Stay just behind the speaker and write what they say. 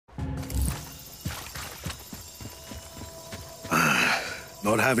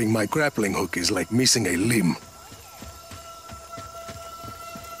Not having my grappling hook is like missing a limb.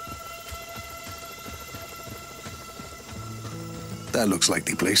 That looks like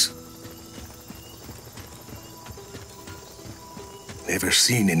the place. Never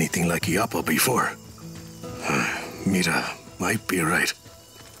seen anything like Iapa before. Mira might be right.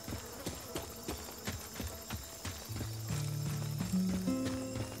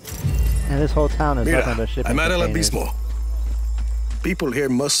 And this whole town is Mira, nothing but shipping I'm at El containers. Abismo. People here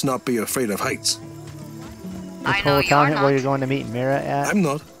must not be afraid of heights. This whole town where you're going to meet Mira at? I'm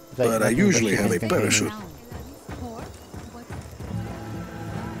not, that but I nothing but usually have a shipping containers? parachute.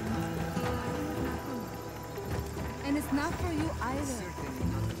 And it's not for you either.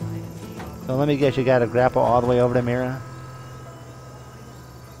 So let me guess, you gotta grapple all the way over to Mira?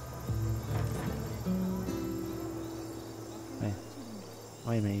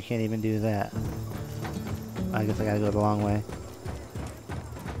 Wait a minute, you can't even do that. I guess I gotta go the long way.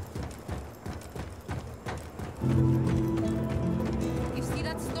 You see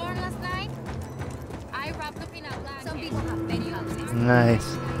that storm last night? I wrapped up in a blanket. Some people have many houses.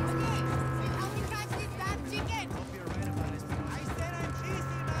 Nice.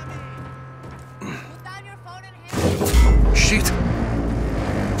 Shit!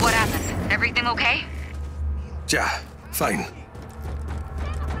 What happened? Everything okay? Yeah, fine.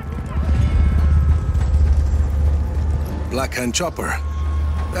 Black Hand Chopper.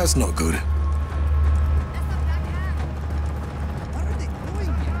 That's no good.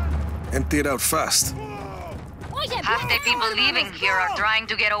 Empty it out fast. Half the people leaving here are trying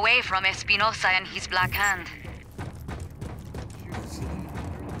to get away from Espinosa and his Black Hand.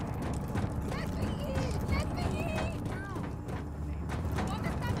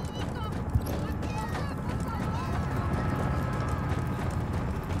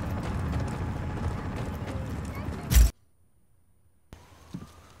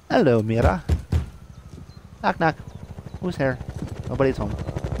 Hello, Mira. Knock, knock. Who's here? Nobody's home.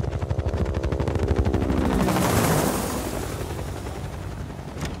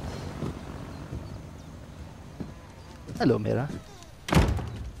 Hello, Mira.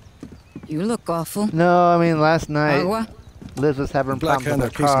 You look awful. No, I mean, last night, Agua? Liz was having Black problems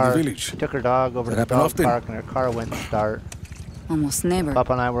with her Hand are casing the car. village. She took her dog over to the That happen dog often? park and her car wouldn't start. Almost never.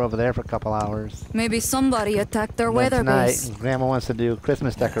 Papa and I were over there for a couple hours. Maybe somebody attacked their And then weather tonight, base. Grandma wants to do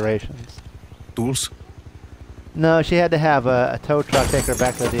Christmas decorations. Tools? No, she had to have a tow truck take her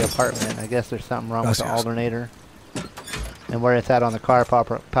back to the apartment. I guess there's something wrong with the Gracias. alternator. And where it's at on the car,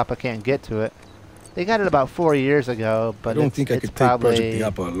 Papa can't get to it. They got it about 4 years ago, but I don't it's, think I it's could take Project probably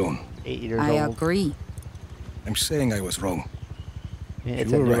Iapa alone. 8 years I old. agree. I'm saying I was wrong. I mean, it's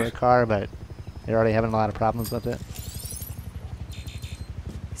You a were newer right. car, but they're already having a lot of problems with it.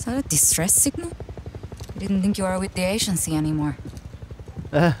 Is that a distress signal? I didn't think you were with the agency anymore.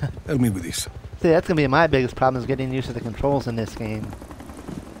 Help me with this. See, that's going to be my biggest problem is getting used to the controls in this game.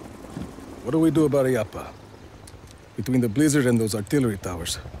 What do we do about Iapa? Between the blizzard and those artillery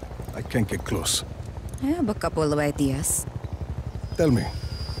towers, I can't get close. I have a couple of ideas. Tell me.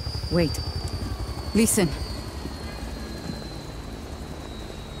 Wait. Listen.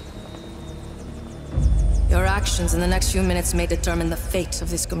 Your actions in the next few minutes may determine the fate of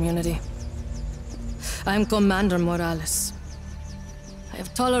this community. I am Commander Morales. I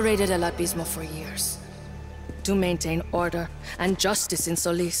have tolerated El Abismo for years. To maintain order and justice in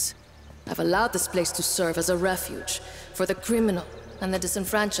Solis, I've allowed this place to serve as a refuge for the criminal and the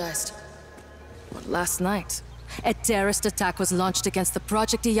disenfranchised. But last night, a terrorist attack was launched against the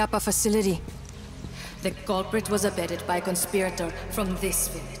Project Iapa facility. The culprit was abetted by a conspirator from this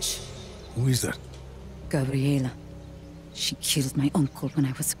village. Who is that? Gabriela. She killed my uncle when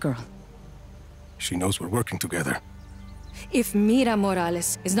I was a girl. She knows we're working together. If Mira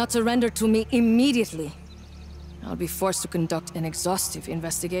Morales is not surrendered to me immediately, I'll be forced to conduct an exhaustive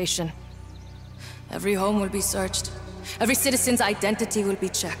investigation. Every home will be searched. Every citizen's identity will be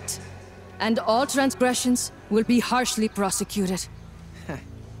checked. And all transgressions will be harshly prosecuted.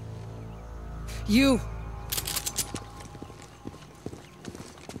 You!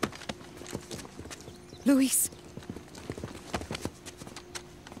 Luis.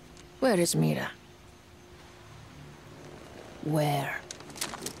 Where is Mira? Where?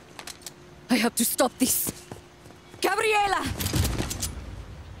 I have to stop this. Gabriela!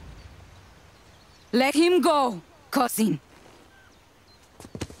 Let him go, cousin.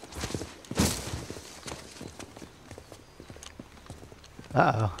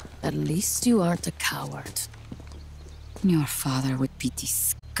 Uh-oh. At least you aren't a coward. Your father would be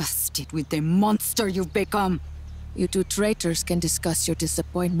disgusted with the monster you've become. You two traitors can discuss your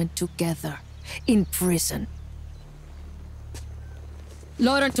disappointment together, in prison.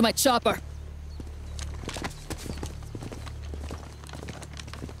 Load her to my chopper.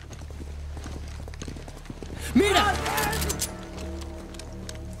 Mira!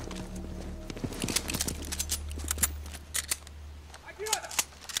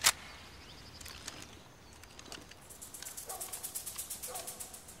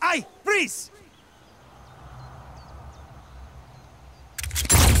 ¡Ay! ¡Freeze!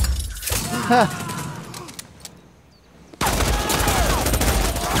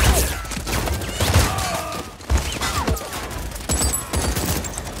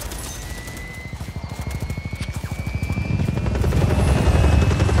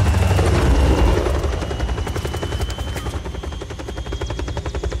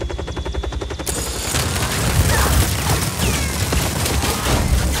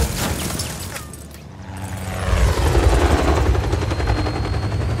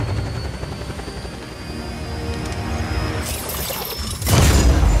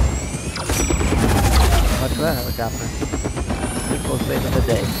 Much for that helicopter. People saving the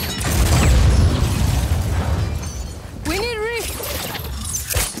day. We need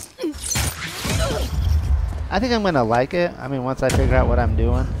I think I'm gonna like it. I mean, once I figure out what I'm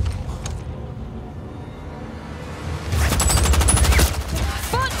doing.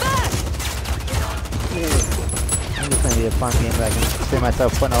 I think it's gonna be a fun game that I can see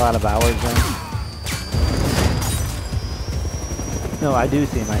myself putting a lot of hours in. No, I do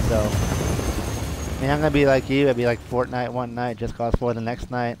see myself. I mean, I'm gonna be like you. I'd be like Fortnite one night, just cause 4 the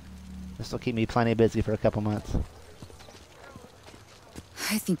next night. This will keep me plenty busy for a couple months.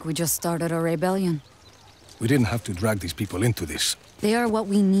 I think we just started a rebellion. We didn't have to drag these people into this. They are what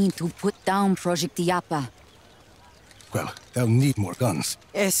we need to put down Project Iapa. Well, they'll need more guns.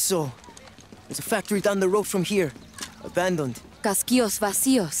 Eso. There's a factory down the road from here. Abandoned. Casquillos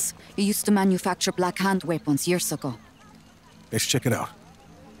Vacíos. You used to manufacture black hand weapons years ago. Let's check it out.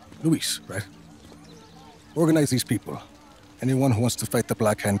 Luis, right? Organize these people. Anyone who wants to fight the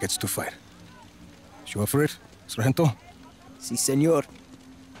Black Hand gets to fight. You up for it, Sargento? Si, senor.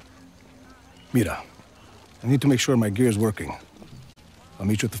 Mira, I need to make sure my gear is working. I'll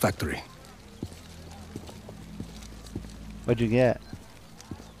meet you at the factory. What'd you get?